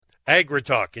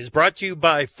AgriTalk is brought to you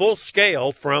by Full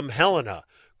Scale from Helena.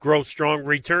 Grow strong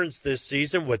returns this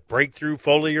season with breakthrough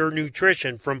foliar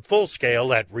nutrition from Full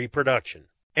Scale at Reproduction.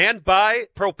 And by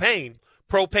Propane.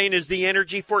 Propane is the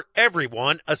energy for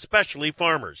everyone, especially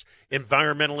farmers.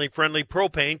 Environmentally friendly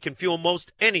propane can fuel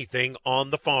most anything on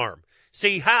the farm.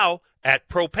 See how at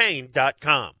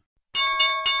propane.com.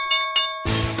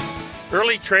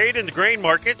 Early trade in the grain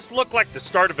markets looked like the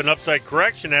start of an upside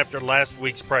correction after last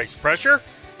week's price pressure.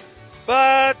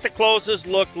 But the closes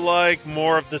look like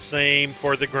more of the same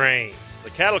for the grains.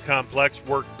 The cattle complex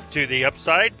worked to the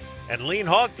upside, and lean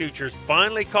hog futures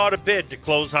finally caught a bid to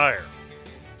close higher.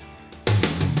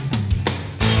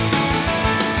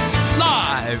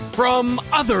 Live from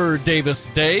Other Davis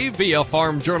Day via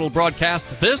Farm Journal broadcast,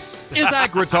 this is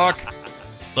AgriTalk.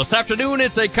 This afternoon,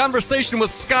 it's a conversation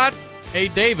with Scott A.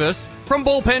 Davis from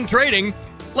Bullpen Trading.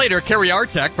 Later, Kerry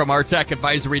Artek from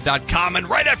artekadvisory.com. And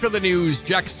right after the news,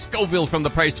 Jack Scoville from the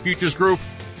Price Futures Group.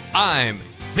 I'm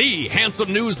the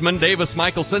handsome newsman, Davis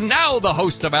Michelson, now the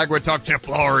host of AgriTalk, Chip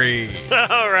Flory.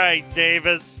 All right,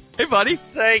 Davis. Hey, buddy.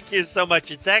 Thank you so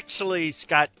much. It's actually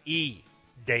Scott E.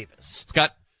 Davis.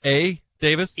 Scott A.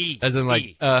 Davis? E. As in like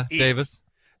E. Davis?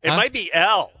 It might be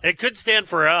L. It could stand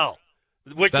for L,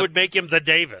 which would make him the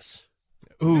Davis.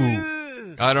 Ooh,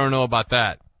 I don't know about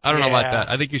that. I don't know about that.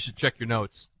 I think you should check your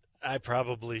notes. I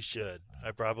probably should.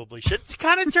 It's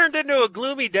kind of turned into a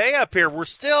gloomy day up here. We're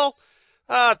still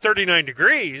 39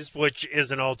 degrees, which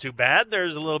isn't all too bad.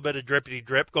 There's a little bit of drippity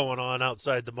drip going on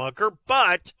outside the bunker,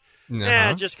 but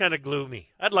just kind of gloomy.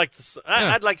 I'd like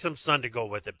I'd like some sun to go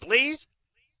with it, please.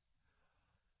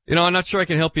 You know, I'm not sure I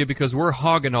can help you because we're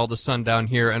hogging all the sun down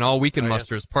here, and all we can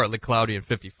muster is partly cloudy and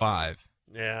 55.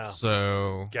 Yeah.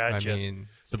 So, gotcha. I mean,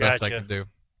 it's the best I can do.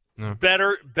 No.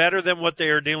 Better than what they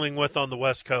are dealing with on the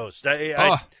West Coast.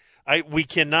 We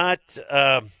cannot,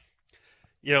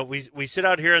 we sit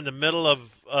out here in the middle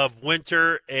of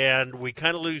winter, and we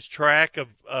kind of lose track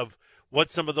of what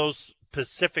some of those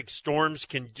Pacific storms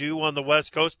can do on the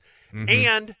West Coast. Mm-hmm.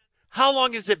 And how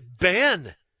long has it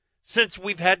been since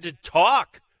we've had to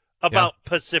talk about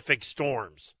Pacific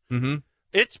storms? Mm-hmm.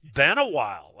 It's been a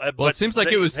while. Well, it seems like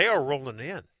they are rolling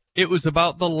in. It was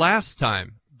about the last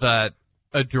time that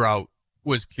a drought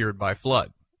was cured by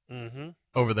flood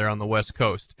over there on the West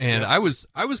Coast. And I was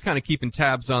kind of keeping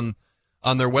tabs on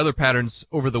their weather patterns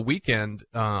over the weekend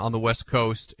on the West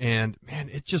Coast. And, man,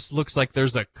 it just looks like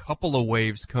there's a couple of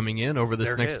waves coming in over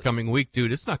this coming week.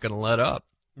 Dude, it's not going to let up.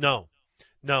 No,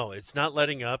 it's not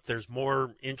letting up. There's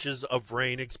more inches of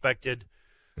rain expected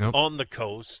on the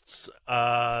coasts.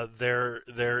 There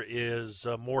is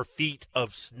more feet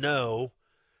of snow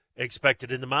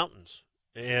expected in the mountains.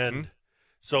 And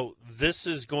so this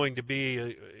is going to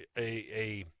be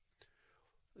a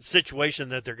situation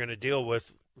that they're going to deal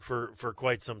with for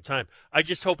quite some time. I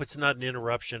just hope it's not an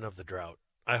interruption of the drought.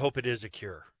 I hope it is a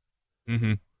cure.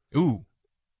 Mm-hmm. Ooh,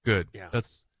 good. Yeah.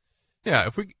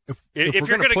 If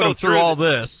you're going to go through all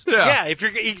this. If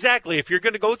you're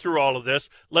going to go through all of this,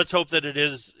 let's hope that it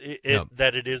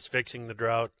is fixing the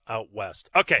drought out west.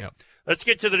 Okay. Let's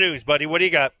get to the news, buddy. What do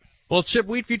you got? Well, chip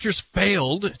wheat futures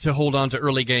failed to hold on to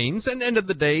early gains and ended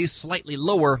the day slightly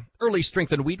lower. Early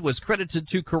strength in wheat was credited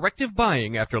to corrective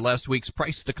buying after last week's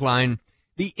price decline.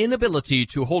 The inability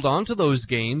to hold on to those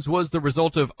gains was the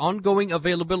result of ongoing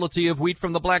availability of wheat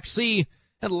from the Black Sea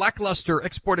and lackluster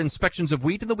export inspections of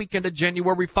wheat in the weekend of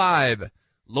January 5.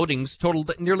 Loadings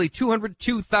totaled nearly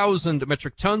 202,000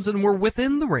 metric tons and were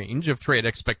within the range of trade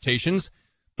expectations,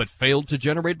 but failed to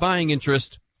generate buying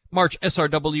interest. March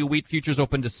SRW wheat futures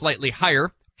opened slightly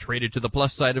higher, traded to the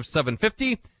plus side of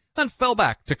 750, then fell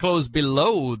back to close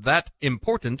below that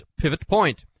important pivot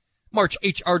point. March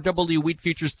HRW wheat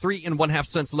futures 3 1/2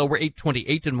 cents lower,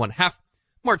 828 1/2.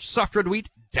 March soft red wheat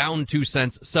down 2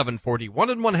 cents, 741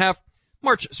 1/2.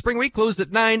 March spring wheat closed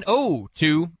at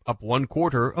 902, up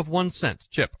 1/4 of 1 cent.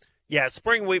 Chip. Yeah,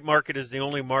 spring wheat market is the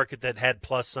only market that had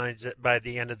plus signs by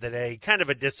the end of the day. Kind of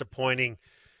a disappointing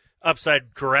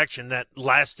upside correction that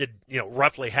lasted,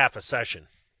 roughly half a session.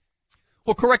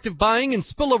 Well, corrective buying and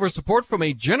spillover support from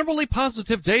a generally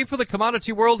positive day for the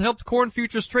commodity world helped corn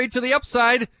futures trade to the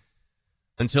upside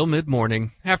until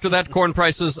mid-morning. After that, corn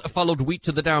prices followed wheat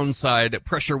to the downside.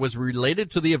 Pressure was related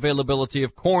to the availability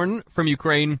of corn from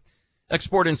Ukraine.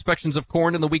 Export inspections of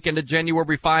corn in the weekend of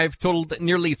January 5 totaled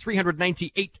nearly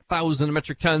 398,000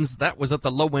 metric tons. That was at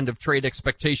the low end of trade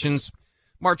expectations.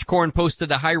 March corn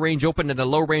posted a high range open and a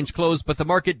low range close, but the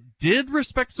market did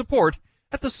respect support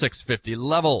at the 650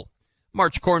 level.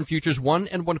 March corn futures 1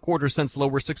 1/4 cents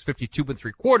lower, 652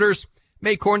 3/4.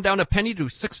 May corn down a penny to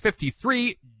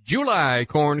 653. July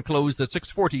corn closed at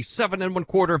 647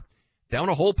 1/4, down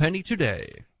a whole penny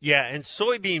today. Yeah, and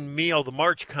soybean meal, the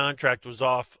March contract was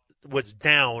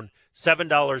down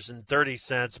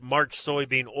 $7.30. March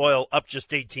soybean oil up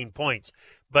just 18 points.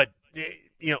 But,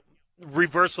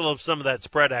 reversal of some of that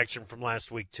spread action from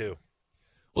last week, too.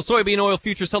 Well, soybean oil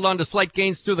futures held on to slight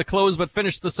gains through the close, but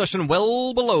finished the session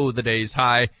well below the day's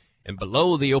high and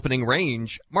below the opening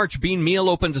range. March bean meal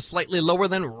opened slightly lower,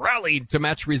 then rallied to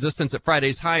match resistance at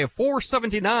Friday's high of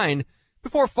 $4.79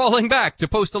 before falling back to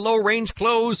post a low-range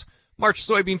close. March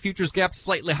soybean futures gapped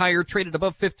slightly higher, traded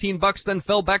above $15, then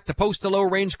fell back to post a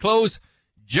low-range close.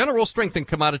 General strength in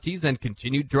commodities and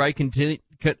continued dry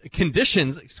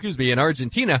conditions in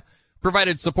Argentina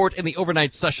provided support in the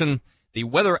overnight session. The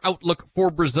weather outlook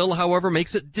for Brazil, however,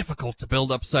 makes it difficult to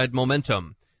build upside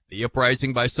momentum. The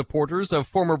uprising by supporters of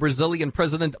former Brazilian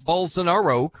President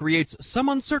Bolsonaro creates some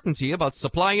uncertainty about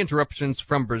supply interruptions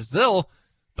from Brazil,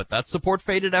 but that support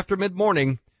faded after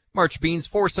mid-morning. March beans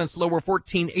 4 cents lower,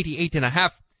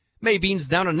 14.88.5. May beans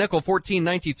down a nickel,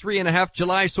 14.93.5.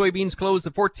 July soybeans closed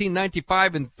at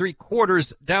 14.95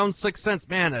 3/4, down 6 cents.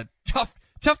 Man, a tough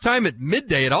time at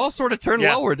midday. It all sort of turned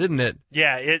lower, didn't it?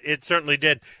 Yeah, it certainly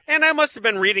did. And I must have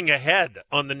been reading ahead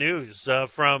on the news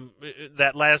from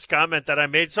that last comment that I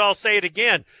made, so I'll say it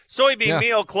again. Soybean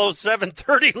meal closed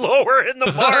 7.30 lower in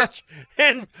the March,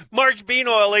 and March bean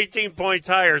oil 18 points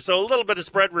higher, so a little bit of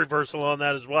spread reversal on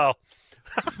that as well.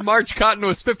 March cotton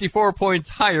was 54 points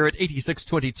higher at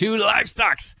 86.22.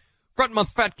 Livestocks. Front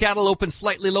month fat cattle opened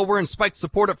slightly lower and spiked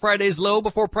support at Friday's low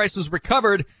before prices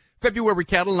recovered. February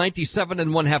cattle 97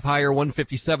 1/2 higher,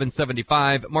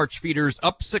 157.75. March feeders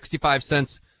up 65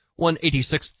 cents,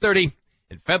 186.30.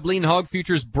 And Feb lean hog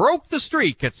futures broke the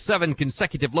streak at 7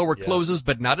 consecutive lower closes,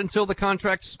 but not until the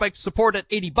contract spiked support at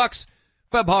 $80.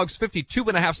 Feb hogs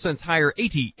 52.5 cents higher,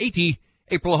 80.80.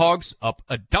 April hogs up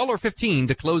 $1.15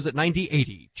 to close at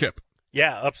 90.80. Chip.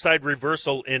 Yeah, upside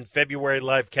reversal in February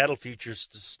live cattle futures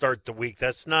to start the week.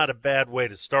 That's not a bad way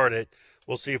to start it.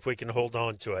 We'll see if we can hold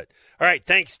on to it. All right,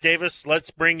 thanks, Davis.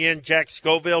 Let's bring in Jack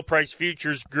Scoville, Price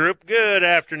Futures Group. Good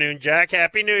afternoon, Jack.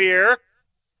 Happy New Year.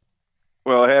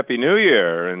 Well, Happy New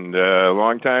Year, and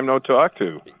long time no talk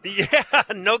to. Yeah,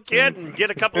 no kidding.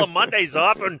 Get a couple of Mondays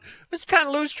off and just kind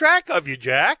of lose track of you,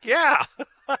 Jack. Yeah.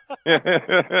 Well,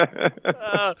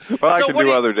 I can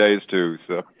do other days too.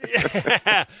 So,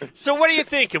 So what are you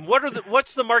thinking?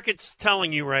 What's the markets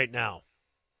telling you right now?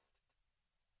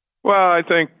 Well, I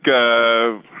think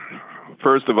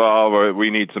first of all,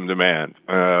 we need some demand.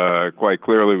 Quite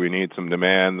clearly, we need some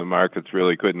demand. The markets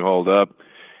really couldn't hold up,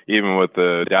 even with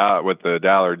the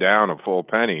dollar down a full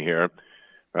penny here,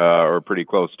 or pretty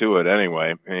close to it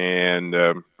anyway. And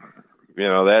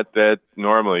that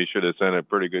normally should have sent a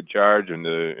pretty good charge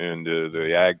into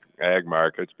the ag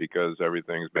markets because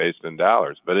everything's based in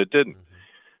dollars, but it didn't.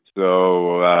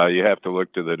 So you have to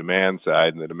look to the demand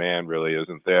side, and the demand really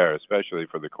isn't there, especially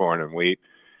for the corn and wheat.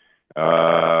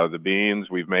 The beans,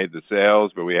 we've made the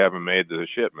sales, but we haven't made the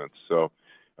shipments. So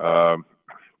a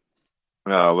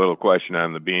little question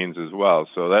on the beans as well.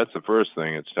 So that's the first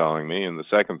thing it's telling me. And the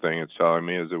second thing it's telling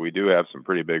me is that we do have some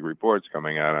pretty big reports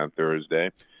coming out on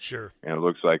Thursday. Sure. And it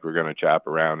looks like we're going to chop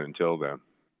around until then.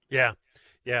 Yeah.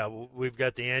 Yeah, we've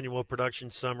got the annual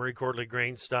production summary, quarterly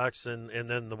grain stocks, and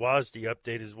then the WASDE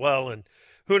update as well. And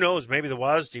who knows, maybe the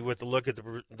WASDE, with the look at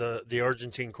the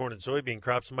Argentine corn and soybean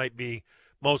crops, might be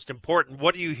most important.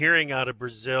 What are you hearing out of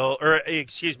Brazil,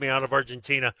 out of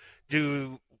Argentina?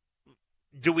 Do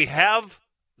we have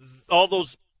all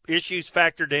those issues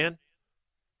factored in?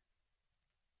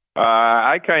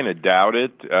 I kind of doubt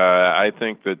it. I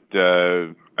think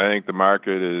the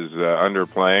market is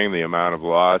underplaying the amount of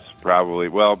loss. Probably,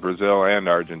 well, Brazil and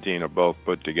Argentina both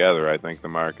put together. I think the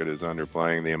market is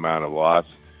underplaying the amount of loss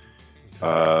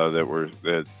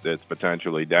that's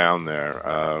potentially down there.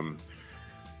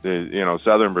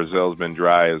 Southern Brazil's been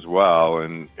dry as well,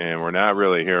 and we're not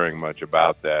really hearing much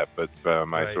about that. But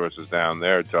my sources down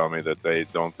there tell me that they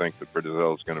don't think that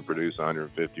Brazil is going to produce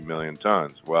 150 million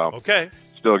tons. Well, okay.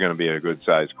 Still going to be a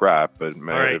good-sized crop, but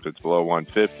if it's below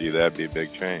 150, that'd be a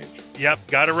big change. Yep,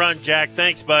 got to run, Jack.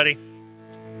 Thanks, buddy.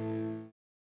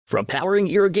 From powering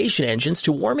irrigation engines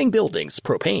to warming buildings,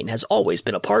 propane has always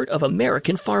been a part of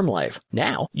American farm life.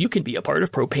 Now, you can be a part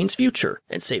of propane's future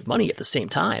and save money at the same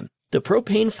time. The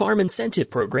Propane Farm Incentive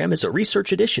Program is a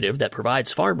research initiative that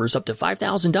provides farmers up to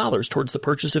 $5,000 towards the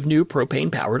purchase of new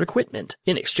propane-powered equipment.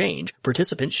 In exchange,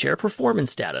 participants share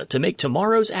performance data to make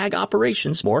tomorrow's ag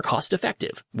operations more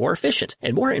cost-effective, more efficient,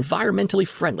 and more environmentally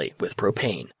friendly with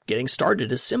propane. Getting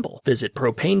started is simple. Visit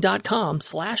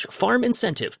propane.com/farm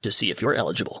incentive to see if you're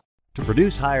eligible. To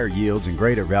produce higher yields and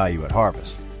greater value at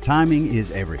harvest, timing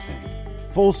is everything.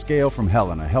 Full Scale from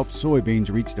Helena helps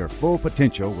soybeans reach their full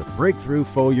potential with breakthrough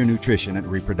foliar nutrition and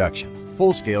reproduction.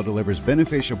 Full Scale delivers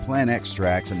beneficial plant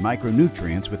extracts and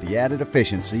micronutrients with the added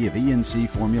efficiency of ENC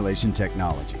formulation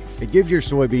technology. It gives your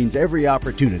soybeans every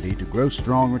opportunity to grow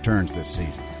strong returns this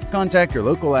season. Contact your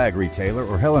local ag retailer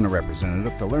or Helena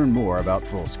representative to learn more about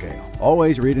Full Scale.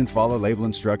 Always read and follow label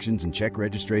instructions and check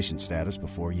registration status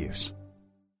before use.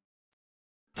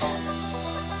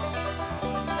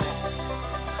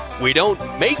 We don't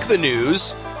make the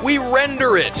news, we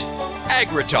render it.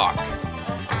 AgriTalk.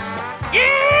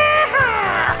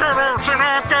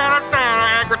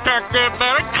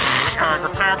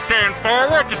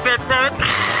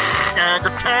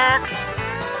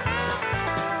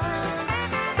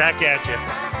 Back at you.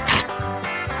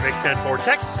 Big 10-4.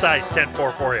 Texas size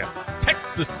 10-4 for you.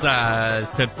 Texas size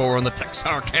 10-4 on the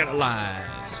Texarkana line.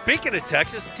 Speaking of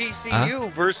Texas, TCU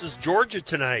versus Georgia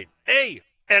tonight. Hey,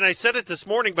 and I said it this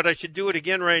morning, but I should do it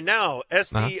again right now.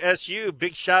 SDSU,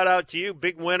 big shout out to you.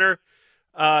 Big winner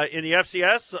in the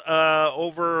FCS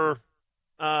over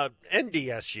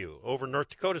NDSU, over North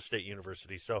Dakota State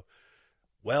University. So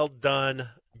well done,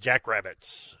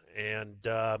 Jackrabbits. And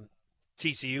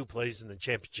TCU plays in the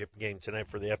championship game tonight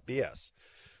for the FBS.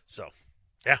 So,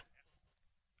 yeah.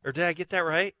 Or did I get that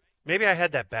right? Maybe I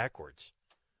had that backwards.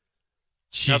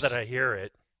 Jeez. Now that I hear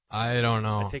it. I don't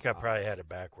know. I think I probably had it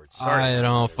backwards. Sorry. I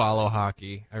don't follow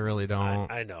hockey. I really don't.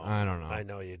 I know. I don't know. I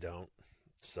know you don't.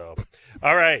 So,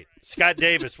 all right. Scott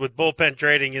Davis with Bullpen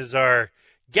Trading is our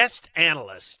guest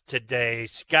analyst today.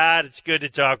 Scott, it's good to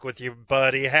talk with you,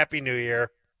 buddy. Happy New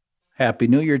Year. Happy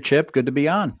New Year, Chip. Good to be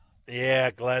on. Yeah,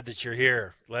 glad that you're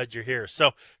here. Glad you're here.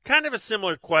 So, kind of a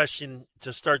similar question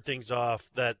to start things off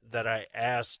that I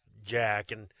asked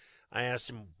Jack, and I asked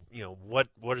him,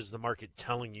 what is the market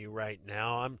telling you right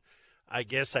now? I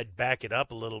guess I'd back it up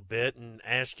a little bit and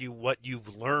ask you what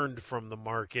you've learned from the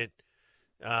market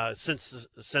since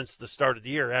the start of the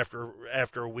year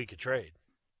after a week of trade.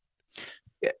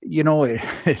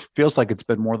 It feels like it's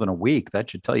been more than a week. That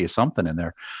should tell you something in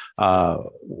there.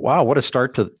 Wow, what a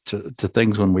start to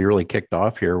things when we really kicked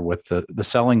off here with the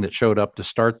selling that showed up to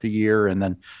start the year. And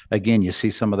then again, you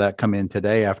see some of that come in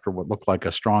today after what looked like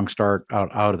a strong start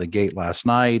out of the gate last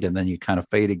night. And then you kind of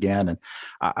fade again. And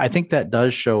I think that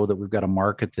does show that we've got a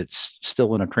market that's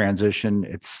still in a transition.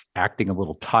 It's acting a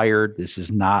little tired. This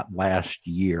is not last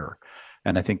year.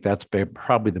 And I think that's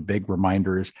probably the big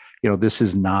reminder is, this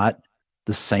is not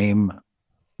the same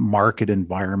market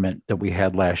environment that we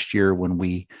had last year when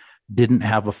we didn't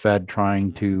have a Fed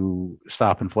trying to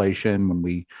stop inflation, when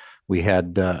we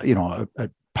had a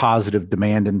positive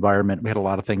demand environment. We had a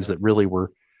lot of things that really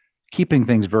were keeping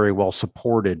things very well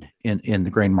supported in the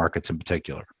grain markets in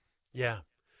particular. Yeah.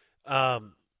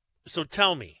 So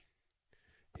tell me,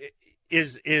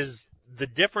 is the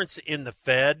difference in the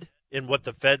Fed, in what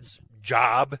the Fed's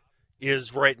job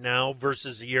is right now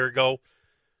versus a year ago,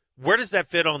 where does that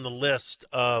fit on the list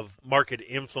of market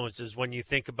influences when you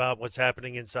think about what's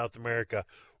happening in South America,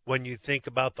 when you think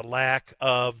about the lack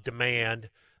of demand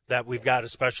that we've got,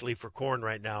 especially for corn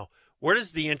right now? Where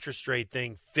does the interest rate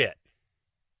thing fit?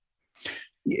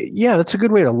 Yeah, that's a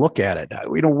good way to look at it.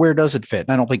 Where does it fit?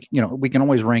 And I don't think, we can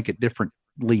always rank it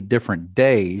different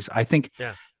days. I think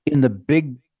in the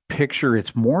big picture,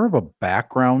 it's more of a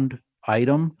background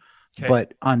item. Okay.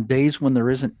 But on days when there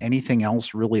isn't anything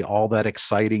else really all that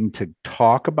exciting to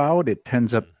talk about, it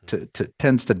tends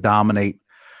to dominate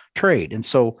trade. And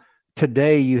so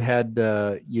today you had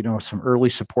some early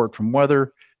support from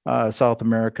weather, South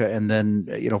America, and then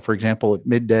for example at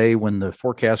midday when the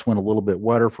forecast went a little bit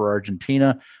wetter for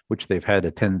Argentina, which they've had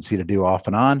a tendency to do off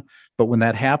and on. But when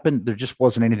that happened, there just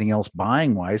wasn't anything else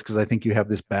buying wise, because I think you have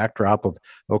this backdrop of,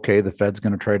 okay, the Fed's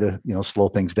going to try to slow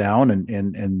things down,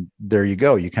 and there you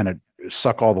go. You kind of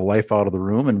suck all the life out of the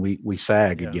room, and we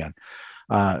sag again.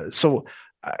 So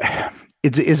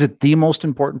is it the most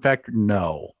important factor?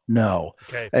 No.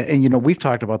 Okay. And we've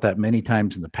talked about that many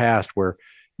times in the past, where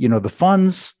the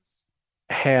funds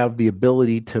have the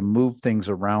ability to move things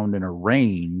around in a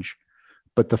range,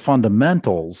 but the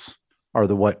fundamentals are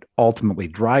what ultimately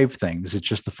drive things. It's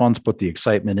just the funds put the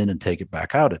excitement in and take it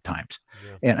back out at times.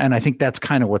 Yeah. And I think that's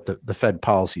kind of what the Fed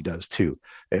policy does too.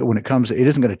 When it comes, it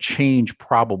isn't going to change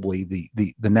probably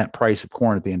the net price of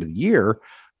corn at the end of the year,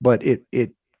 but it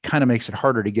kind of makes it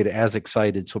harder to get as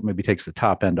excited. So it maybe takes the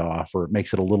top end off, or it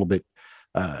makes it a little bit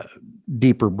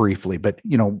deeper briefly. But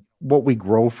what we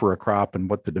grow for a crop and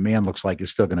what the demand looks like is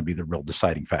still going to be the real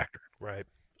deciding factor. Right.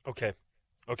 Okay.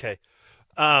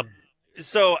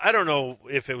 So I don't know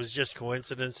if it was just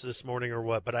coincidence this morning or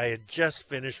what, but I had just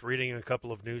finished reading a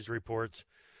couple of news reports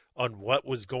on what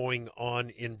was going on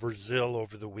in Brazil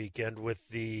over the weekend with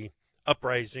the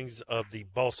uprisings of the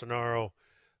Bolsonaro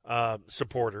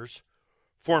supporters,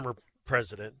 former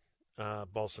President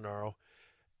Bolsonaro.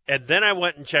 And then I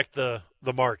went and checked the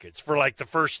markets for like the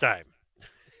first time.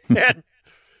 and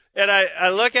I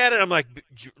look at it, I'm like,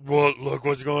 well, look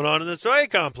what's going on in the soy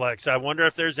complex. I wonder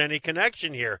if there's any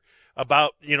connection here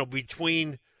about,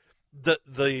 between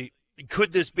the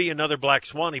could this be another black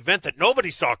swan event that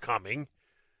nobody saw coming?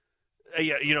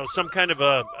 Some kind of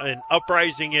an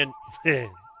uprising in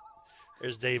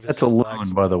there's Davis. That's a loon,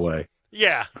 by the way.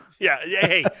 Yeah.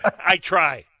 Hey, I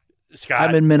try, Scott.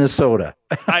 I'm in Minnesota.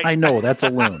 I know that's a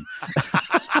loon.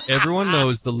 Everyone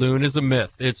knows the loon is a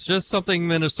myth. It's just something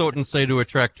Minnesotans say to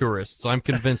attract tourists. I'm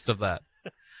convinced of that.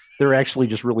 They're actually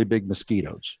just really big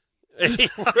mosquitoes.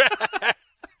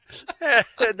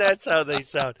 That's how they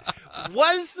sound.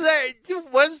 Was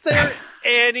there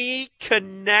any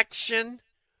connection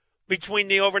between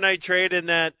the overnight trade and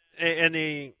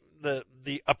the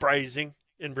uprising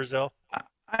in Brazil?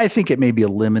 I think it maybe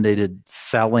eliminated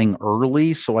selling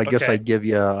early, so I guess I'd give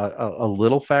you a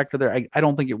little factor there. I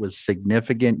don't think it was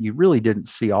significant. You really didn't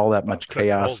see all that much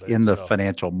chaos in the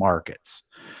financial markets.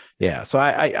 Yeah, so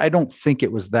I don't think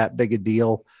it was that big a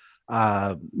deal.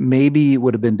 Maybe it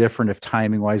would have been different if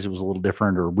timing wise it was a little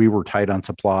different, or we were tight on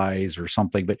supplies or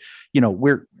something. But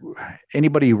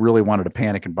anybody who really wanted to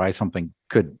panic and buy something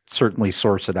could certainly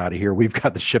source it out of here. We've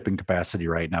got the shipping capacity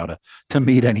right now to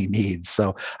meet any needs.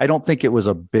 So I don't think it was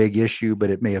a big issue, but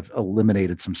it may have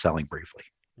eliminated some selling briefly.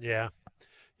 Yeah.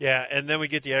 And then we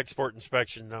get the export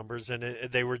inspection numbers, and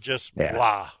they were just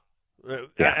blah.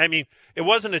 Yeah. I mean, it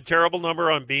wasn't a terrible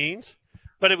number on beans,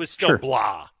 but it was still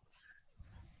blah.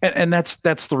 And that's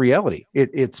the reality.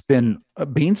 It's been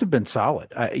beans have been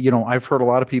solid. I've heard a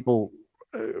lot of people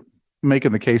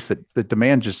making the case that the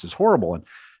demand just is horrible,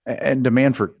 and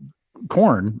demand for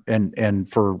corn and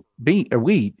for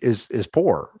wheat is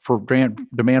poor. For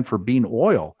demand for bean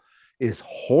oil is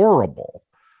horrible.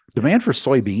 Demand for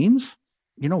soybeans,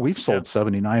 we've sold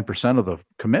 79% of the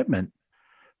commitment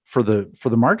for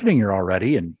the marketing year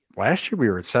already, and last year we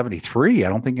were at 73. I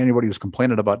don't think anybody was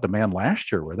complaining about demand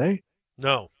last year, were they?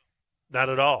 No, not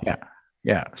at all.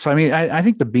 Yeah. So, I mean, I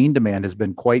think the bean demand has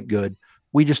been quite good.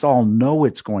 We just all know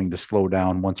it's going to slow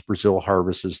down once Brazil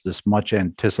harvests this much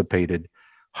anticipated,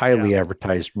 highly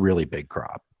advertised, really big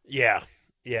crop. Yeah.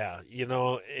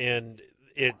 And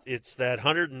it's that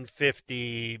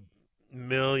 150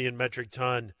 million metric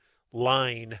ton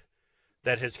line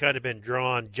that has kind of been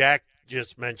drawn. Jack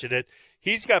just mentioned it.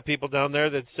 He's got people down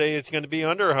there that say it's going to be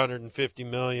under 150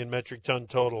 million metric ton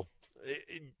total.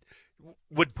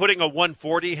 Would putting a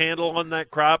 140 handle on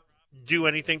that crop do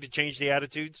anything to change the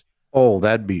attitudes? Oh,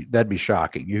 that'd be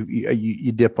shocking.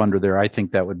 You dip under there. I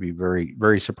think that would be very,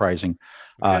 very surprising.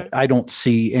 Okay. I don't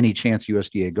see any chance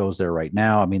USDA goes there right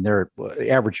now. I mean, their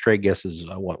average trade guess is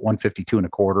 152 and a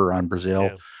quarter on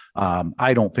Brazil. Yeah.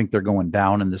 I don't think they're going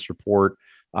down in this report.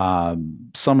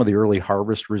 Some of the early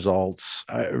harvest results,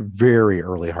 very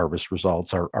early harvest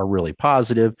results, are really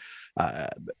positive.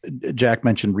 Jack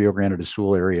mentioned Rio Grande do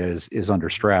Sul area is under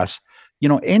stress.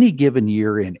 Any given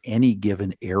year in any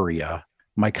given area,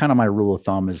 my rule of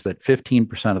thumb is that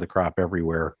 15% of the crop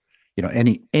everywhere,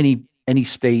 any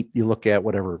state you look at,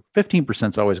 whatever, 15%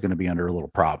 is always going to be under a little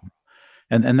problem.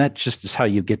 And that just is how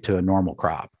you get to a normal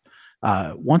crop.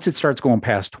 Once it starts going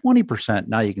past 20%,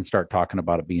 now you can start talking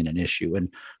about it being an issue. And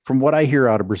from what I hear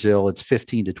out of Brazil, it's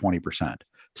 15 to 20%.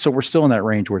 So we're still in that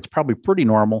range where it's probably pretty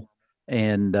normal.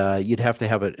 And you'd have to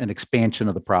have an expansion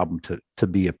of the problem to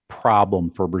be a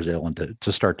problem for Brazil and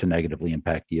to start to negatively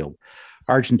impact yield.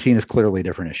 Argentina is clearly a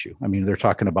different issue. I mean, they're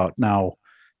talking about now,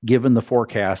 given the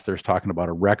forecast, there's talking about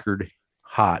a record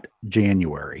hot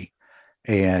January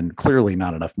and clearly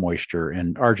not enough moisture.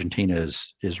 And Argentina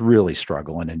is really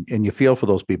struggling. And you feel for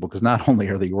those people, because not only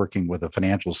are they working with a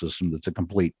financial system that's a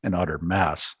complete and utter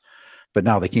mess, but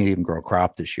now they can't even grow a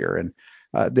crop this year. And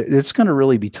it's going to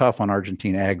really be tough on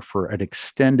Argentina ag for an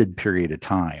extended period of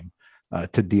time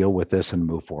to deal with this and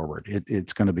move forward.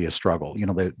 It's going to be a struggle.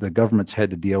 The government's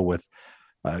had to deal with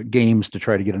games to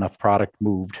try to get enough product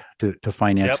moved to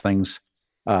finance things.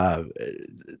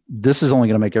 This is only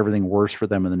going to make everything worse for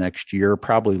them in the next year,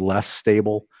 probably less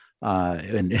stable.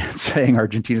 And saying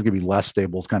Argentina is going to be less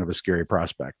stable is kind of a scary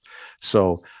prospect.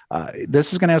 So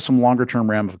this is going to have some longer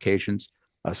term ramifications.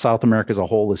 South America as a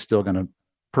whole is still going to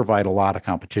provide a lot of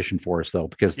competition for us, though,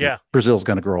 because Brazil is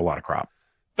going to grow a lot of crop.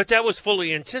 But that was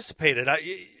fully anticipated.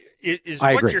 Is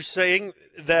what you're saying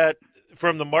that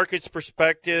from the market's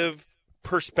perspective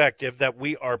that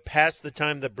we are past the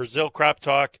time that Brazil crop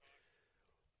talk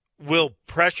will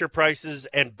pressure prices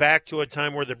and back to a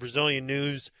time where the Brazilian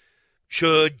news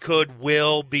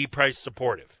will be price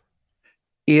supportive?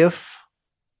 If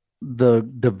the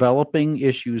developing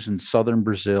issues in southern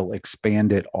Brazil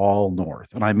expand it all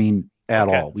north, and I mean at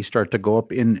all, we start to go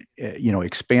up in,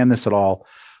 expand this at all.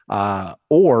 And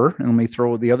let me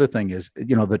throw the other thing is,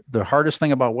 the hardest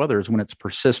thing about weather is when it's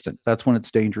persistent. That's when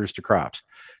it's dangerous to crops.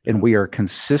 And we are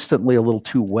consistently a little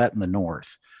too wet in the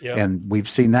north. Yep. And we've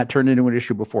seen that turn into an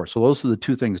issue before. So those are the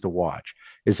two things to watch,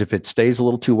 is if it stays a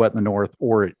little too wet in the north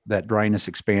or that dryness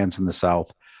expands in the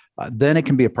south, then it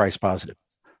can be a price positive.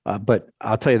 But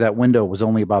I'll tell you, that window was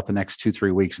only about the next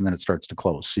 2-3 weeks, and then it starts to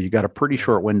close. So you got a pretty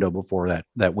short window before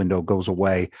that window goes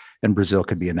away and Brazil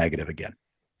could be a negative again.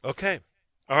 Okay.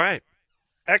 All right.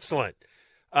 Excellent.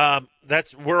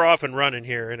 We're off and running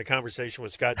here in a conversation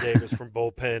with Scott Davis from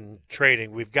Bullpen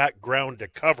Trading. We've got ground to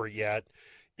cover yet,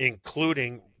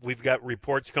 including we've got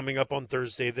reports coming up on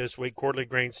Thursday this week, quarterly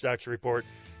grain stocks report,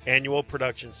 annual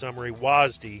production summary,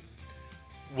 WASDE.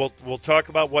 We'll talk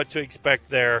about what to expect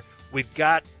there. We've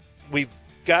got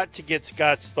to get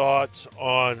Scott's thoughts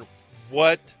on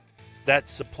what that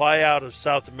supply out of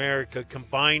South America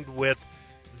combined with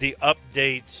the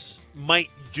updates might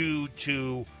do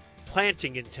to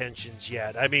planting intentions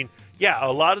yet. I mean,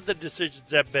 a lot of the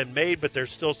decisions have been made, but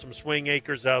there's still some swing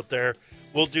acres out there.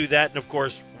 We'll do that, and of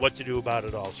course, what to do about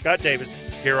it all. Scott Davis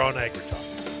here on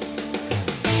AgriTalk.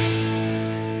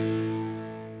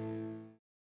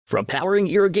 From powering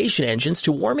irrigation engines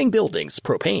to warming buildings,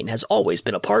 propane has always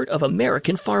been a part of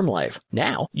American farm life.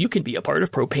 Now, you can be a part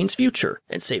of propane's future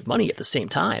and save money at the same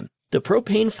time. The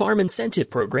Propane Farm Incentive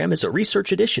Program is a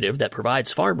research initiative that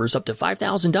provides farmers up to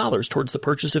 $5,000 towards the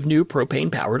purchase of new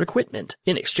propane-powered equipment.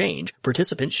 In exchange,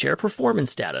 participants share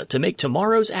performance data to make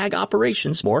tomorrow's ag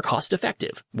operations more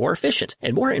cost-effective, more efficient,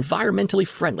 and more environmentally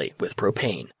friendly with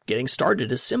propane. Getting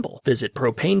started is simple. Visit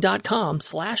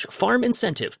propane.com/farm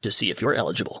incentive to see if you're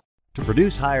eligible. To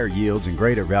produce higher yields and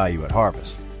greater value at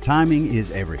harvest, timing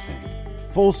is everything.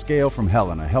 Full Scale from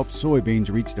Helena helps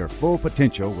soybeans reach their full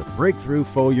potential with breakthrough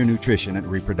foliar nutrition and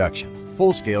reproduction.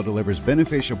 Full Scale delivers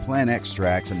beneficial plant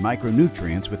extracts and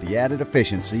micronutrients with the added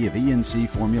efficiency of ENC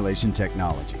formulation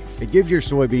technology. It gives your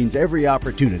soybeans every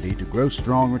opportunity to grow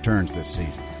strong returns this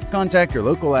season. Contact your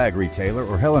local ag retailer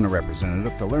or Helena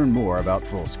representative to learn more about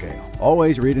Full Scale.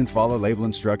 Always read and follow label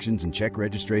instructions and check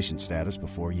registration status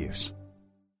before use.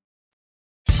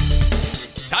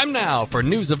 Time now for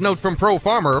news of note from Pro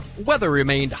Farmer. Weather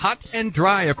remained hot and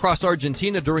dry across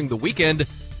Argentina during the weekend.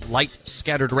 Light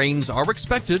scattered rains are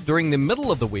expected during the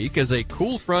middle of the week as a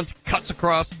cool front cuts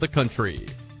across the country.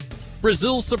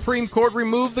 Brazil's Supreme Court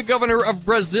removed the governor of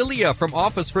Brasilia from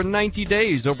office for 90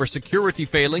 days over security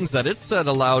failings that it said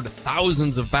allowed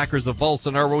thousands of backers of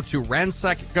Bolsonaro to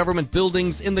ransack government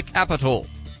buildings in the capital.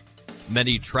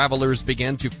 Many travelers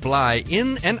began to fly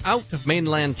in and out of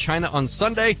mainland China on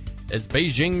Sunday as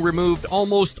Beijing removed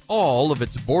almost all of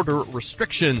its border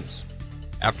restrictions.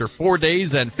 After 4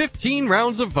 days and 15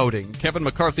 rounds of voting, Kevin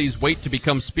McCarthy's wait to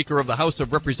become Speaker of the House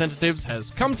of Representatives has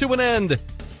come to an end.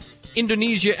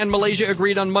 Indonesia and Malaysia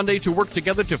agreed on Monday to work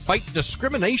together to fight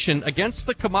discrimination against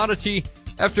the commodity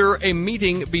after a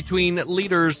meeting between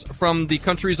leaders from the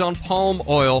countries on palm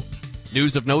oil.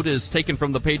 News of note is taken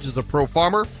from the pages of Pro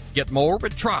Farmer. Get more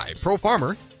at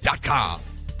tryprofarmer.com.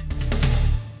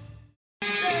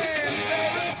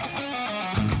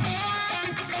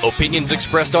 Opinions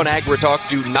expressed on AgriTalk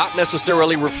do not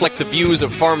necessarily reflect the views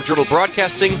of Farm Journal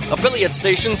Broadcasting, affiliate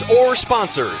stations, or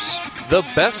sponsors. The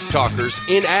best talkers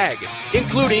in ag,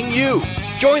 including you.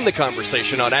 Join the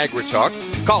conversation on AgriTalk.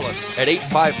 Call us at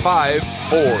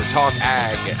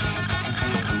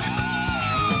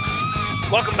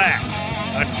 855-4TALK-AG. Welcome back.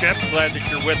 I'm Chip. Glad that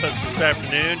you're with us this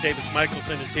afternoon. Davis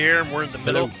Michelson is here, and we're in the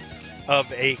middle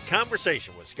of a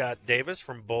conversation with Scott Davis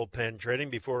from Bullpen Trading.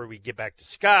 Before we get back to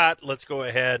Scott, let's go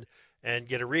ahead and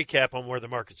get a recap on where the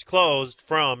market's closed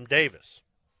from Davis.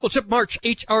 Well, Chip, March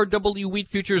HRW wheat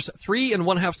futures 3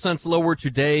 1/2 cents lower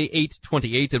today,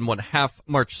 8.28 1/2.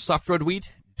 March soft red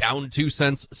wheat down 2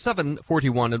 cents,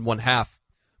 7.41 1/2.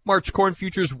 March corn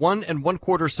futures 1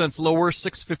 1/4 cents lower,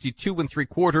 6.52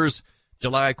 3/4.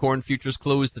 July corn futures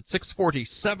closed at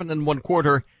 6.47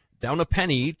 1/4, down a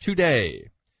penny today.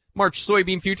 March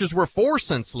soybean futures were 4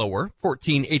 cents lower,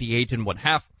 14.88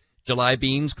 1/2. July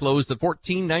beans closed at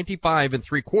 14.95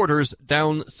 3/4,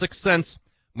 down 6 cents.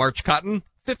 March cotton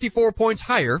 54 points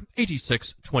higher,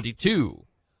 86.22.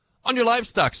 On your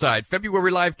livestock side, February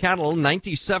live cattle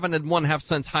 97 1/2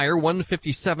 cents higher,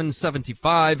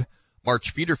 157.75.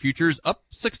 March feeder futures up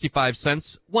 65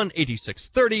 cents,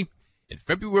 186.30. And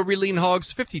February lean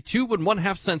hogs 52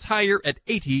 1/2 cents higher at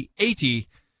 80.80.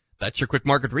 That's your quick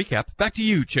market recap. Back to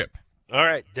you, Chip. All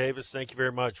right, Davis, thank you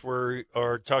very much. We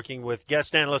are talking with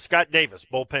guest analyst Scott Davis,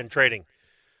 Bullpen Trading,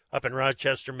 up in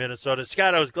Rochester, Minnesota.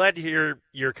 Scott, I was glad to hear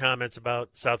your comments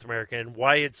about South America and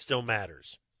why it still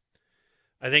matters.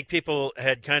 I think people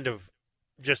had kind of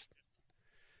just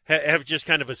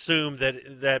kind of assumed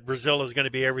that Brazil is going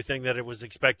to be everything that it was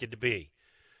expected to be.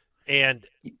 And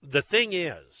the thing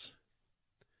is,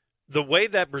 the way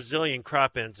that Brazilian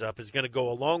crop ends up is going to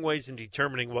go a long ways in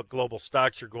determining what global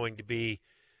stocks are going to be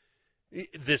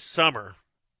this summer,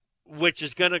 which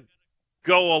is going to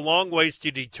go a long ways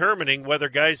to determining whether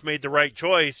guys made the right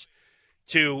choice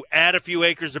to add a few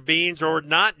acres of beans or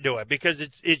not do it, because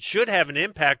it should have an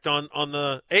impact on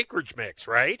the acreage mix,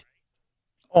 right?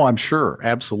 Oh, I'm sure.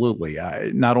 Absolutely.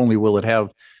 Not only will it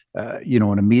have,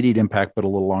 an immediate impact, but a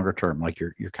little longer term, like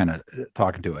you're kind of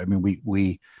talking to. I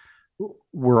mean,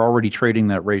 we're already trading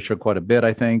that ratio quite a bit,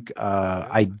 I think.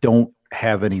 I don't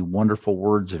have any wonderful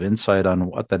words of insight on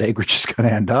what that acreage is going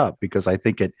to end up, because I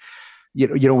think it,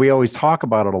 we always talk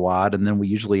about it a lot and then we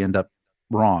usually end up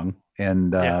wrong.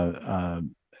 And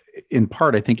in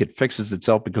part, I think it fixes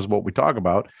itself because of what we talk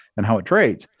about and how it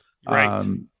trades. Right.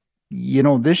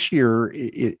 This year,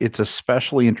 it's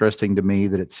especially interesting to me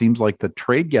that it seems like the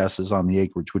trade guesses on the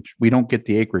acreage, which we don't get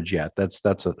the acreage yet.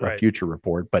 That's a future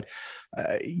report. But,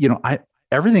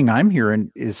 everything I'm hearing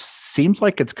seems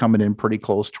like it's coming in pretty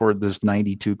close toward this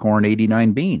 92 corn,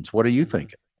 89 beans. What are you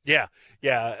thinking? Yeah.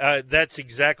 That's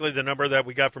exactly the number that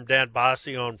we got from Dan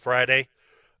Bossi on Friday.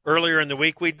 Earlier in the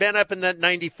week, we'd been up in that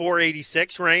 94,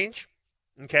 86 range.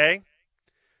 Okay.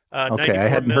 Okay, I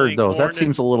hadn't heard those. That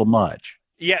seems a little much.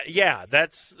 Yeah.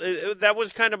 That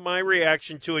was kind of my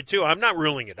reaction to it too. I'm not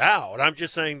ruling it out. I'm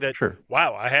just saying that. Sure.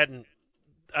 Wow, I hadn't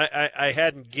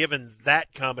given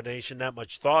that combination that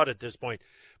much thought at this point.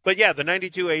 But yeah, the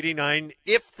 92.89,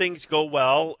 if things go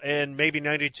well, and maybe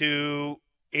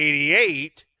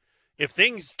 92.88 if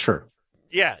things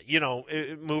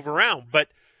move around. But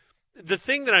the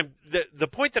thing that the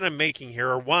point that I'm making here,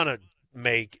 or want to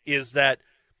make, is that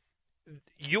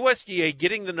USDA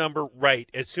getting the number right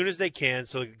as soon as they can,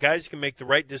 so the guys can make the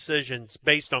right decisions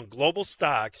based on global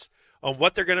stocks on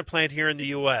what they're going to plant here in the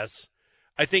U.S.,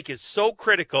 I think is so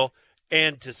critical.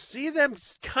 And to see them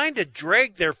kind of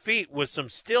drag their feet with some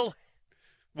still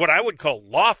what I would call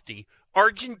lofty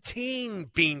Argentine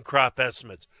bean crop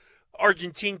estimates,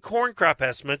 Argentine corn crop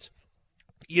estimates,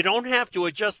 you don't have to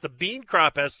adjust the bean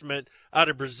crop estimate out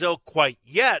of Brazil quite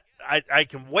yet. I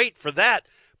can wait for that,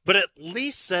 but at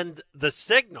least send the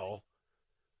signal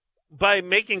by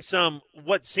making some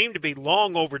what seem to be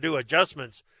long overdue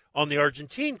adjustments on the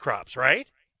Argentine crops, right?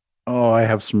 Oh, I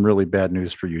have some really bad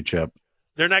news for you, Chip.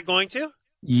 They're not going to?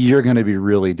 You're going to be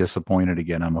really disappointed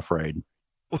again, I'm afraid.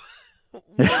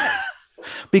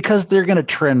 Because they're going to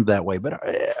trend that way. But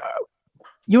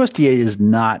USDA is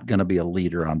not going to be a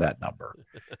leader on that number.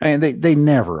 I mean, they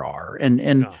never are. And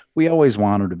no. We always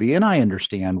want them to be. And I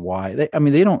understand why. They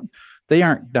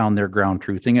aren't down there ground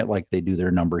truthing it like they do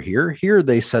their number here. Here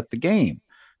they set the game.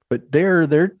 But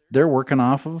they're working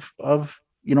off of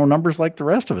numbers like the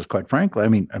rest of us, quite frankly. I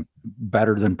mean,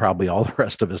 better than probably all the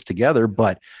rest of us together,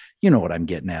 but you know what I'm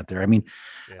getting at there. I mean,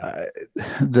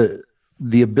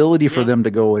 the ability for them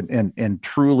to go and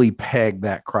truly peg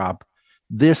that crop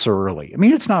this early. I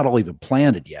mean, it's not all even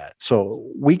planted yet. So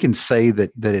we can say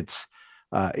that it's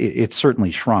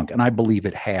certainly shrunk. And I believe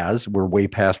it has. We're way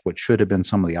past what should have been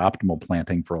some of the optimal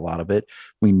planting for a lot of it.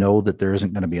 We know that there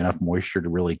isn't going to be enough moisture to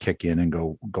really kick in and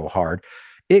go hard.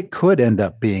 It could end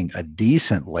up being a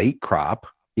decent late crop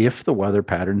if the weather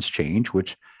patterns change,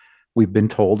 which we've been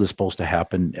told is supposed to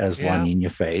happen as La Nina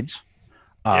fades.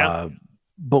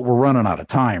 But we're running out of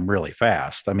time really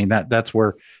fast. I mean, that's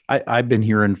where I've been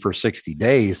hearing for 60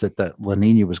 days that La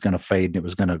Nina was going to fade and it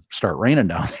was going to start raining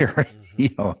down there.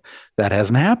 Mm-hmm. That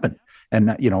hasn't happened.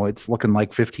 And, it's looking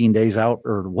like 15 days out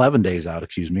or 11 days out,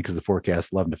 because the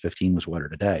forecast 11 to 15 was wetter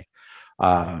today.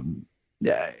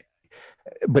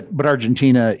 But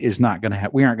Argentina is not going to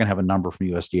we aren't going to have a number from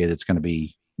USDA that's going to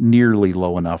be nearly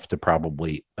low enough to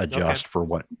probably adjust for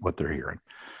what they're hearing.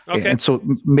 Okay. And so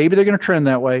maybe they're going to trend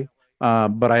that way.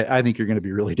 But I think you're going to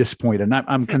be really disappointed. And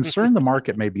I'm concerned the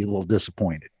market may be a little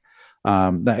disappointed.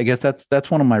 I guess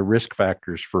that's one of my risk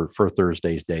factors for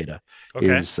Thursday's data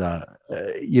is,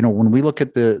 when we look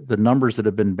at the numbers that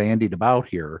have been bandied about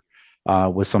here,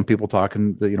 with some people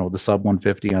talking, the sub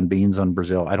 150 on beans on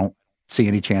Brazil, I don't see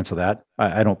any chance of that.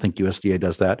 I don't think USDA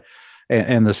does that.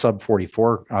 And the sub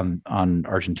 44 on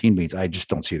Argentine beans, I just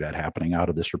don't see that happening out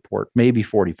of this report. Maybe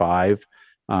 45.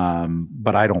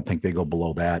 But I don't think they go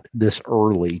below that this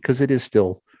early because it is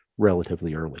still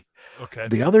relatively early. Okay.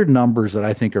 The other numbers that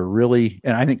I think are really,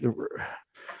 and I think,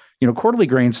 quarterly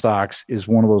grain stocks is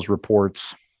one of those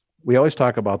reports. We always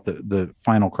talk about the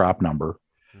final crop number,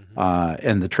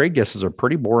 and the trade guesses are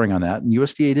pretty boring on that. And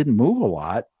USDA didn't move a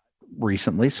lot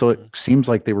recently, so it seems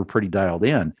like they were pretty dialed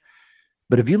in.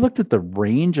 But if you looked at the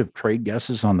range of trade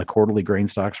guesses on the quarterly grain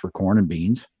stocks for corn and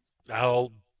beans,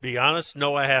 I'll be honest,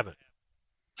 no, I haven't.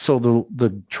 So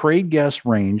the trade guess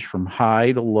range from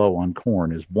high to low on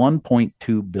corn is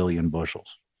 1.2 billion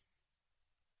bushels.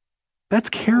 That's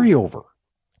carryover.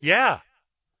 Yeah.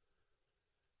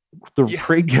 The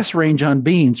trade guess range on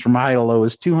beans from high to low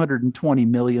is 220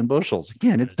 million bushels.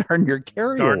 Again, it's darn near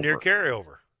carryover. Darn near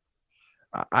carryover.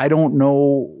 I don't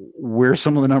know where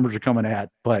some of the numbers are coming at,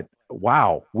 but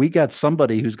wow, we got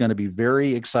somebody who's going to be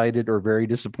very excited or very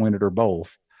disappointed or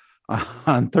both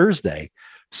on Thursday.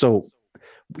 So,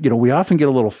 we often get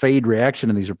a little fade reaction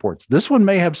in these reports. This one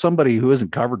may have somebody who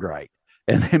isn't covered right,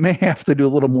 and they may have to do a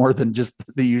little more than just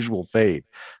the usual fade.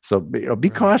 So be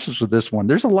cautious with this one.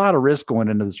 There's a lot of risk going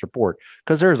into this report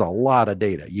because there's a lot of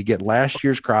data. You get last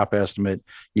year's crop estimate.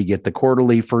 You get the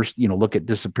quarterly first, look at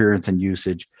disappearance and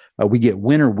usage. We get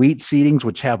winter wheat seedings,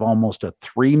 which have almost a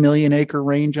 3 million acre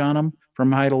range on them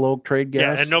from high to low trade guess.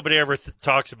 Yeah, and nobody ever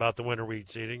talks about the winter wheat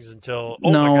seedings until,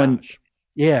 my gosh.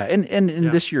 And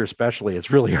this year especially,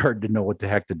 it's really hard to know what the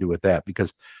heck to do with that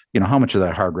because, how much of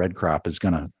that hard red crop is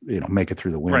going to, make it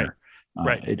through the winter.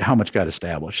 Right. How much got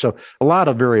established. So a lot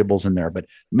of variables in there. But,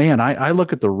 man, I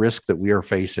look at the risk that we are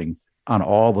facing on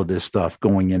all of this stuff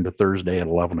going into Thursday at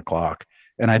 11 o'clock.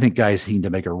 And I think guys need to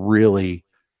make a really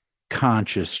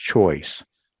conscious choice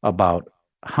about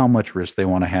how much risk they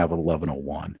want to have at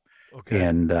 11:01. Okay.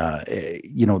 And,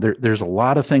 there's a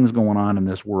lot of things going on in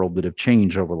this world that have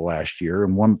changed over the last year.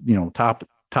 And one,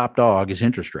 top dog is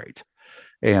interest rates.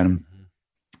 And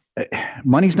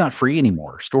money's not free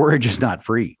anymore. Storage is not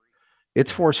free.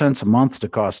 It's 4 cents a month to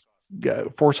cost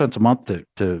 4 cents a month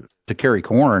to carry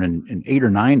corn and 8 or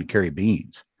 9 to carry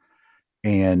beans.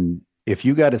 And if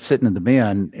you got it sitting in the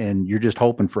bin and you're just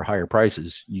hoping for higher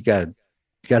prices, you got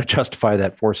to justify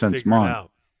that 4 cents a month.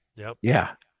 Yep. Yeah.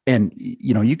 And,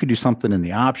 you could do something in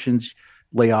the options,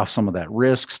 lay off some of that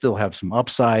risk, still have some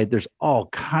upside. There's all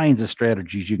kinds of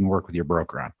strategies you can work with your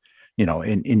broker on,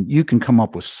 and you can come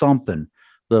up with something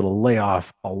that'll lay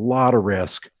off a lot of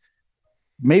risk,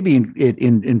 maybe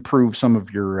improve some of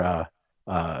your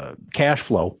cash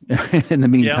flow in the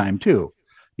meantime too.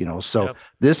 So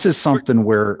this is something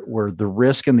where the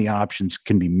risk and the options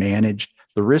can be managed.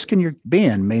 The risk in your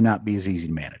bin may not be as easy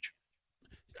to manage.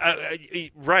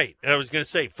 Right. I was going to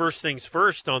say, first things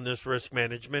first on this risk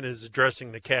management is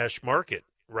addressing the cash market,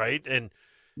 right? And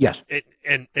yes,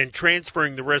 and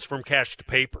transferring the risk from cash to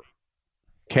paper.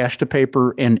 Cash to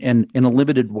paper, and in a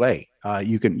limited way.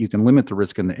 You can limit the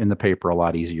risk in the paper a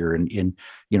lot easier. And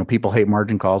people hate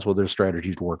margin calls. Well, there's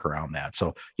strategies to work around that.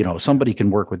 So somebody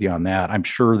can work with you on that. I'm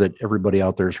sure that everybody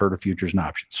out there has heard of futures and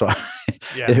options. So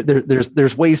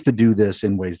there's ways to do this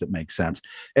in ways that make sense.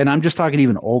 And I'm just talking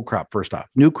even old crop first off.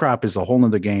 New crop is a whole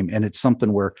nother game, and it's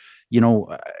something where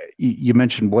you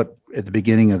mentioned what at the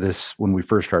beginning of this when we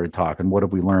first started talking. What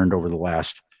have we learned over the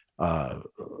last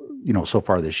so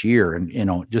far this year?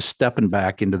 And just stepping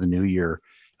back into the new year,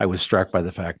 I was struck by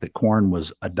the fact that corn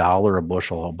was $1 a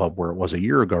bushel above where it was a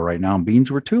year ago right now, and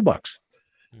beans were $2.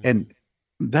 And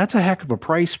that's a heck of a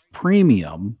price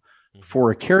premium for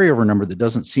a carryover number that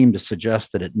doesn't seem to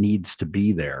suggest that it needs to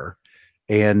be there.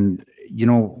 And,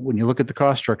 when you look at the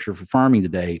cost structure for farming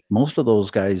today, most of those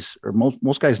guys, or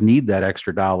most guys need that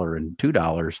extra $1 and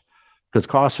 $2 because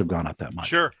costs have gone up that much.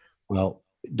 Sure. Well,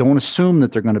 don't assume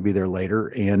that they're going to be there later.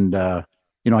 And,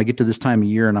 I get to this time of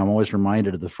year and I'm always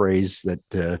reminded of the phrase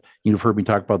that, you've heard me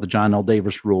talk about the John L.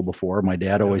 Davis rule before. My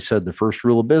dad always said the first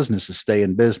rule of business is stay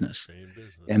in business.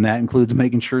 And that includes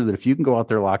making sure that if you can go out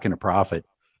there, lock in a profit,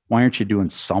 why aren't you doing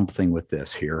something with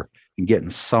this here and getting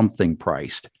something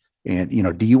priced? And,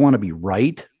 do you want to be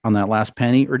right on that last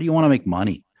penny or do you want to make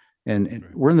money? And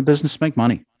we're in the business to make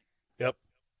money.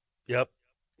 Yep.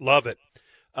 Love it.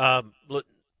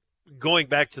 Going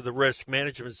back to the risk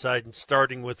management side and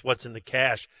starting with what's in the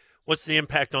cash, what's the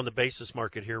impact on the basis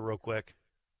market here real quick?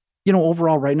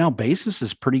 Overall right now, basis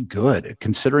is pretty good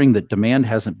considering that demand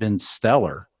hasn't been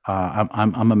stellar.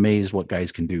 I'm amazed what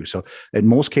guys can do. So in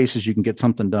most cases, you can get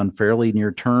something done fairly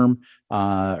near term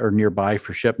or nearby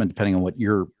for shipment, depending on what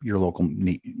your local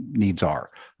needs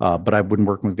are. But I've been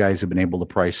working with guys who've been able to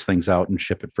price things out and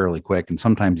ship it fairly quick, and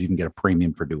sometimes even get a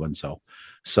premium for doing so.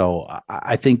 So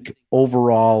I think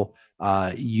overall,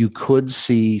 you could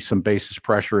see some basis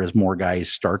pressure as more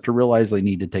guys start to realize they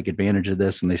need to take advantage of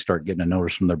this and they start getting a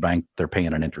notice from their bank they're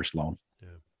paying an interest loan.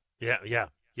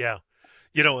 Yeah.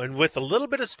 And with a little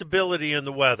bit of stability in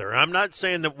the weather, I'm not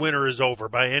saying that winter is over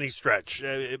by any stretch.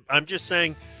 I'm just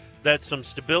saying that some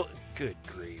stability, good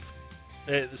grief,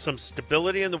 some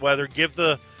stability in the weather, give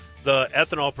the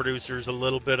ethanol producers a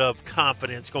little bit of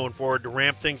confidence going forward to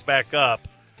ramp things back up.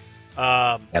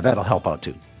 That'll help out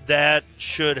too. That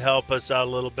should help us out a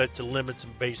little bit to limit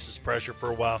some basis pressure for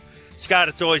a while. Scott,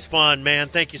 it's always fun, man.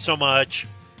 Thank you so much.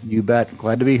 You bet.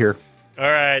 Glad to be here. All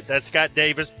right, that's Scott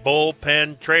Davis,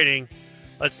 Bullpen Trading.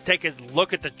 Let's take a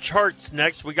look at the charts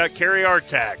next. We got Kerry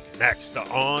Artak next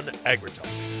on AgriTalk.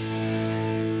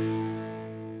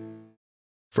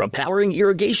 From powering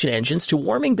irrigation engines to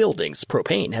warming buildings,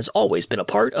 propane has always been a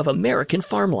part of American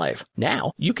farm life.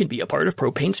 Now, you can be a part of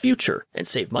propane's future and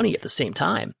save money at the same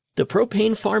time. The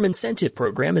Propane Farm Incentive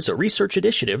Program is a research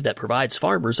initiative that provides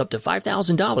farmers up to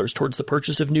 $5,000 towards the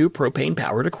purchase of new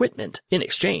propane-powered equipment. In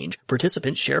exchange,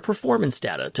 participants share performance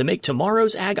data to make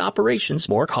tomorrow's ag operations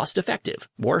more cost-effective,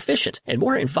 more efficient, and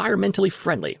more environmentally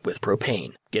friendly with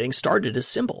propane. Getting started is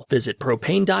simple. Visit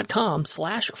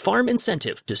propane.com/farm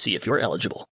incentive to see if you're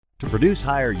eligible. To produce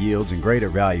higher yields and greater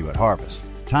value at harvest,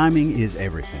 timing is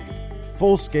everything.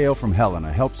 Full Scale from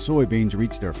Helena helps soybeans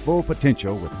reach their full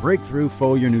potential with breakthrough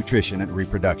foliar nutrition and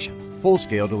reproduction. Full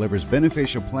Scale delivers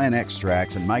beneficial plant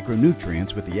extracts and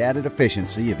micronutrients with the added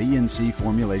efficiency of ENC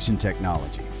formulation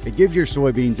technology. It gives your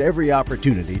soybeans every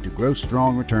opportunity to grow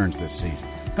strong returns this season.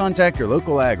 Contact your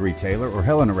local ag retailer or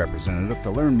Helena representative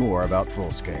to learn more about Full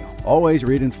Scale. Always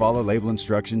read and follow label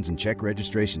instructions and check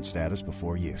registration status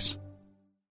before use.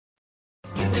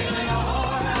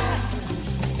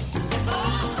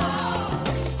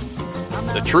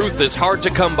 The truth is hard to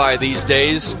come by these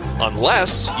days,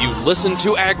 unless you listen to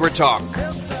AgriTalk.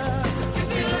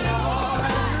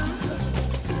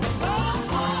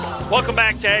 Welcome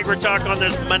back to AgriTalk on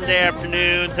this Monday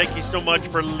afternoon. Thank you so much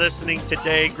for listening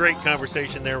today. Great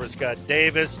conversation there with Scott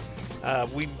Davis.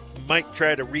 We might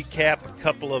try to recap a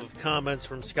couple of comments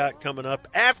from Scott coming up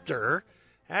after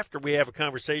we have a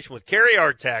conversation with Kerry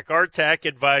Artak, Artak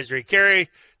Advisory. Kerry,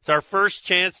 it's our first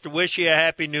chance to wish you a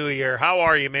Happy New Year. How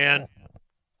are you, man?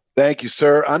 Thank you,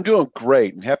 sir. I'm doing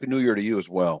great, and Happy New Year to you as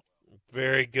well.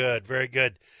 Very good, very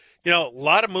good. A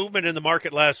lot of movement in the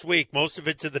market last week, most of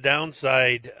it to the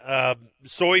downside,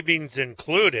 soybeans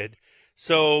included.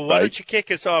 So why don't you kick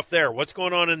us off there? What's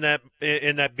going on in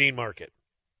that bean market?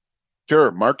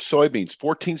 Sure. March soybeans,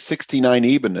 1469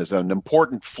 even is an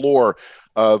important floor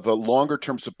of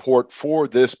longer-term support for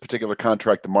this particular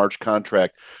contract, the March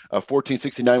contract,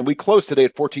 1469. We closed today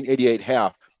at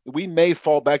 1488.5. We may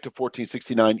fall back to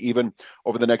 1469 even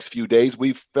over the next few days.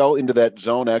 We fell into that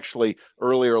zone actually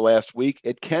earlier last week.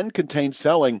 It can contain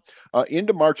selling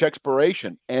into March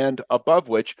expiration, and above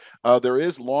which there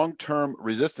is long-term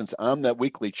resistance on that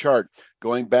weekly chart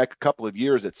going back a couple of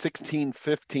years at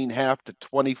 16.15.5 to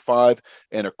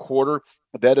 25.25.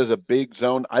 That is a big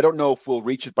zone. I don't know if we'll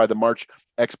reach it by the March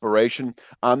expiration.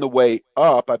 On the way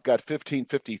up, I've got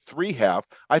 15.53.5.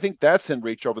 I think that's in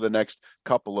reach over the next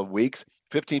couple of weeks.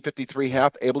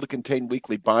 15.53.5, able to contain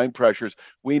weekly buying pressures.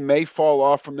 We may fall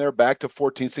off from there back to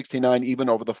 14.69 even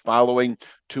over the following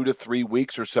 2 to 3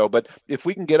 weeks or so. But if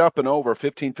we can get up and over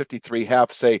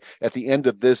 15.53.5, say at the end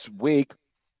of this week,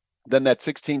 then that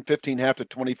 16.15.5 to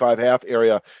 25.5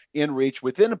 area in reach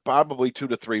within probably 2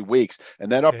 to 3 weeks.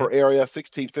 And that upper area,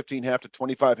 16.15.5 to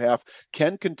 25.5,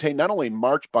 can contain not only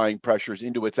March buying pressures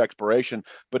into its expiration,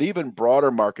 but even broader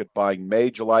market buying,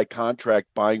 May, July contract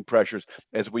buying pressures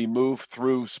as we move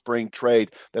through spring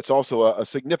trade. That's also a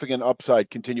significant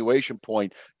upside continuation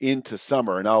point into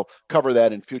summer. And I'll cover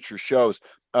that in future shows.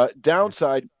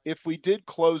 Downside, if we did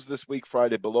close this week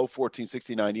Friday below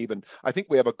 1469 even, I think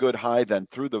we have a good high then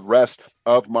through the rest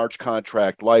of March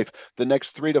contract life. The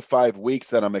next 3 to 5 weeks,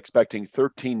 then I'm expecting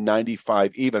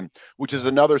 1395 even, which is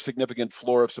another significant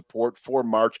floor of support for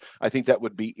March. I think that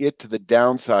would be it to the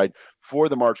downside for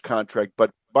the March contract.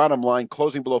 But bottom line,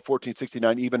 closing below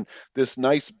 1469 even, this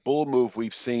nice bull move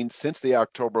we've seen since the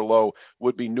October low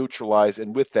would be neutralized,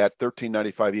 and with that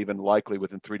 1395 even likely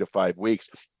within 3 to 5 weeks.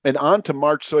 And on to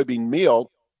March soybean meal.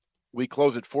 We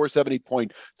close at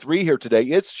 470.3 here today.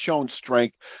 It's shown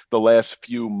strength the last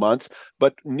few months,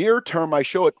 but near term, I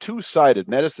show it two-sided,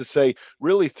 and that is to say,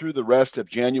 really through the rest of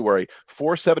January.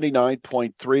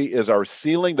 479.3 is our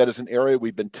ceiling. That is an area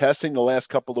we've been testing the last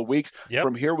couple of weeks. Yep.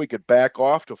 From here, we could back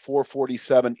off to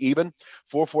 447 even.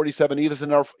 447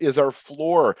 even is our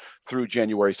floor through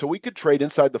January. So we could trade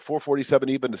inside the 447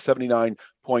 even to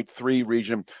 79.3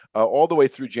 region all the way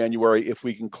through January. If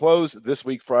we can close this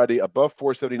week, Friday, above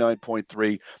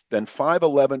 479.3, then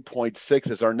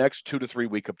 511.6 is our next 2 to 3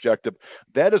 week objective.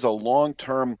 That is a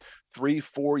long-term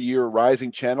 3-4 year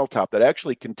rising channel top that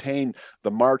actually contain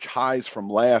the March highs from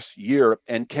last year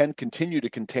and can continue to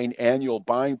contain annual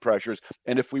buying pressures.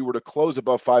 And if we were to close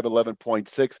above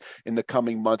 511.6 in the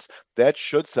coming months, that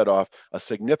should set off a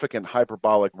significant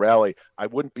hyperbolic rally. I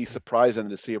wouldn't be surprised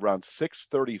to see around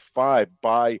 635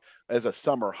 buy as a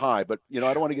summer high. But, I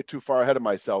don't want to get too far ahead of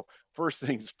myself. First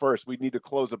things first, we need to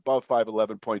close above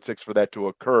 511.6 for that to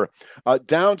occur.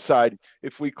 Downside,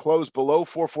 if we close below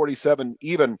 447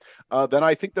 even, then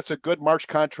I think that's a good March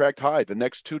contract high. The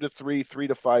next 2 to 3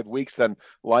 to 5 weeks, then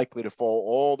likely to fall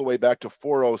all the way back to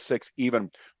 406 even,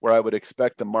 where I would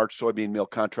expect the March soybean meal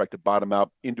contract to bottom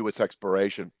out into its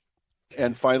expiration.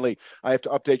 And finally, I have to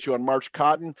update you on March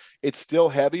cotton. It's still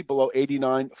heavy below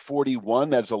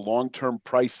 89.41. That's a long-term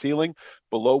price ceiling,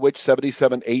 below which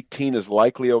 77.18 is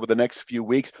likely over the next few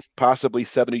weeks, possibly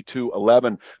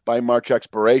 72.11 by March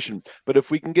expiration. But if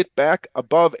we can get back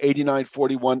above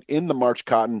 89.41 in the March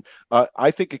cotton,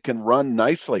 I think it can run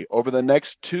nicely over the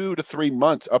next 2 to 3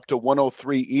 months, up to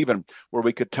 103 even, where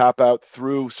we could top out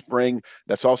through spring.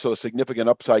 That's also a significant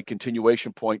upside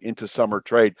continuation point into summer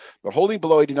trade. But holding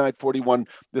below 89.41,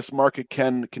 this market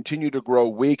can continue to grow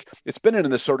weak. It's been in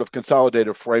this sort of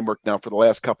consolidated framework now for the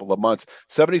last couple of months.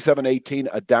 77.18,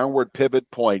 a downward pivot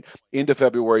point into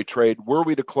February trade. Were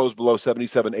we to close below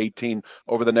 77.18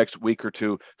 over the next week or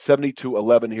two,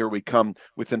 72.11, here we come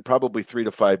within probably 3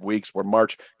 to 5 weeks, where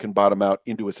March can bottom out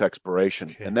into its expiration.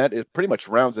 Okay. And that pretty much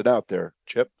rounds it out there,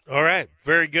 Chip. All right,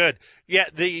 very good. Yeah,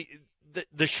 the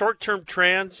short-term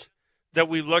trends that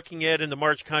we're looking at in the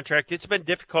March contract, it's been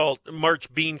difficult,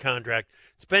 March bean contract,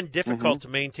 it's been difficult to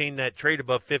maintain that trade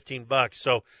above $15.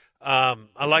 So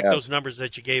I like those numbers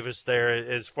that you gave us there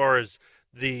as far as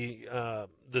the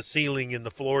ceiling and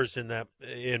the floors in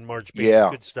March beans. Yeah,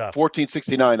 good stuff.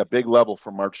 1469, a big level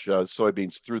for March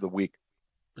soybeans through the week.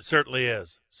 It certainly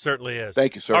is. Certainly is.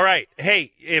 Thank you, sir. All right.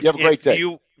 Hey, you have a great day.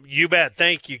 You bet.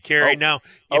 Thank you, Kerry. Now,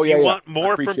 if you want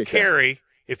more from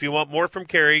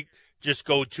Kerry, just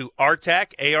go to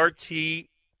ARTAC,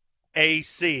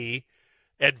 ARTAC,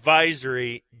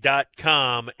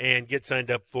 advisory.com and get signed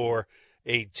up for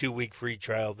a 2-week free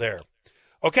trial there.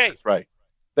 Okay. That's right.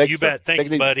 Thank you, bet. Thanks,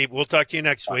 buddy. We'll talk to you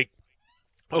next week.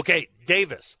 Okay,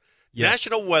 Davis. Yes.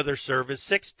 National Weather Service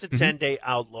 6 to 10-day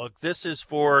outlook. This is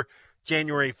for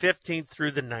January 15th through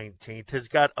the 19th. Has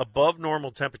got above normal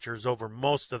temperatures over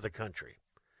most of the country.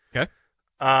 Okay.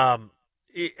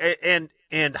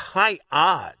 And high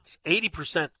odds,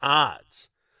 80% odds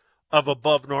of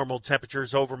above normal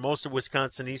temperatures over most of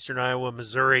Wisconsin, eastern Iowa,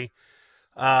 Missouri,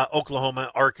 Oklahoma,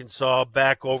 Arkansas,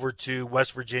 back over to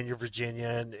West Virginia,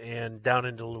 and down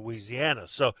into Louisiana.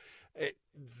 So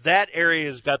that area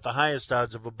has got the highest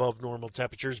odds of above normal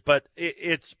temperatures, but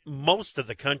it's most of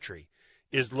the country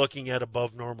is looking at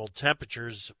above normal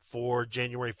temperatures for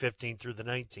January 15th through the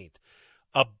 19th.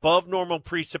 Above normal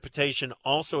precipitation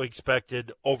also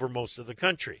expected over most of the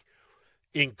country,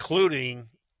 including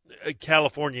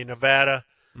California, Nevada,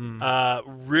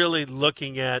 really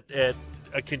looking at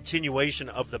a continuation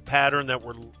of the pattern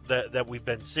that we've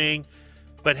been seeing.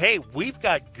 But hey, we've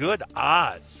got good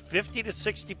odds, 50 to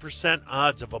 60%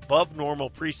 odds of above normal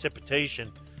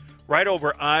precipitation right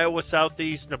over Iowa,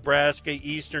 southeast Nebraska,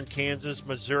 eastern Kansas,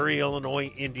 Missouri,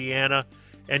 Illinois, Indiana,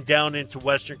 and down into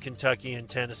western Kentucky and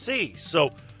Tennessee.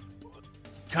 So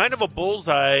kind of a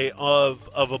bullseye of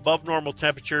above normal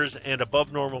temperatures and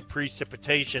above normal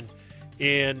precipitation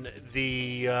in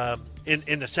the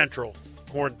in the central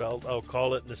Corn Belt, I'll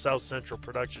call it, in the south central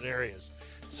production areas.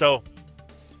 So,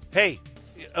 hey,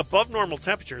 above normal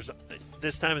temperatures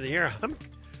this time of the year,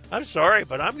 I'm sorry,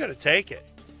 but I'm going to take it.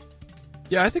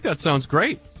 Yeah, I think that sounds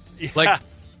great. Yeah. Like,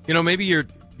 maybe your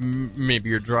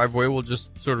driveway will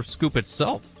just sort of scoop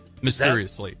itself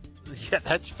mysteriously.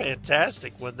 That's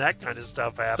fantastic when that kind of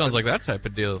stuff happens. Sounds like that type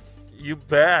of deal. You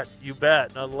bet.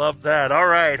 I love that. All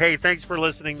right. Hey, thanks for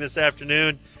listening this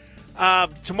afternoon.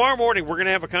 Tomorrow morning, we're going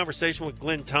to have a conversation with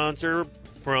Glenn Tonser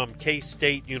from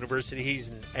K-State University. He's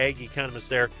an ag economist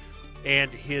there,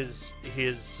 and his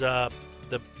the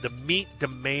meat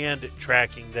demand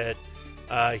tracking that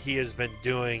he has been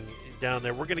doing down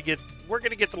there. We're going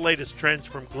to get the latest trends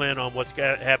from Glenn on what's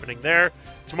happening there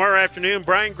tomorrow afternoon.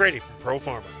 Brian Grady from Pro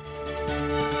Farmer.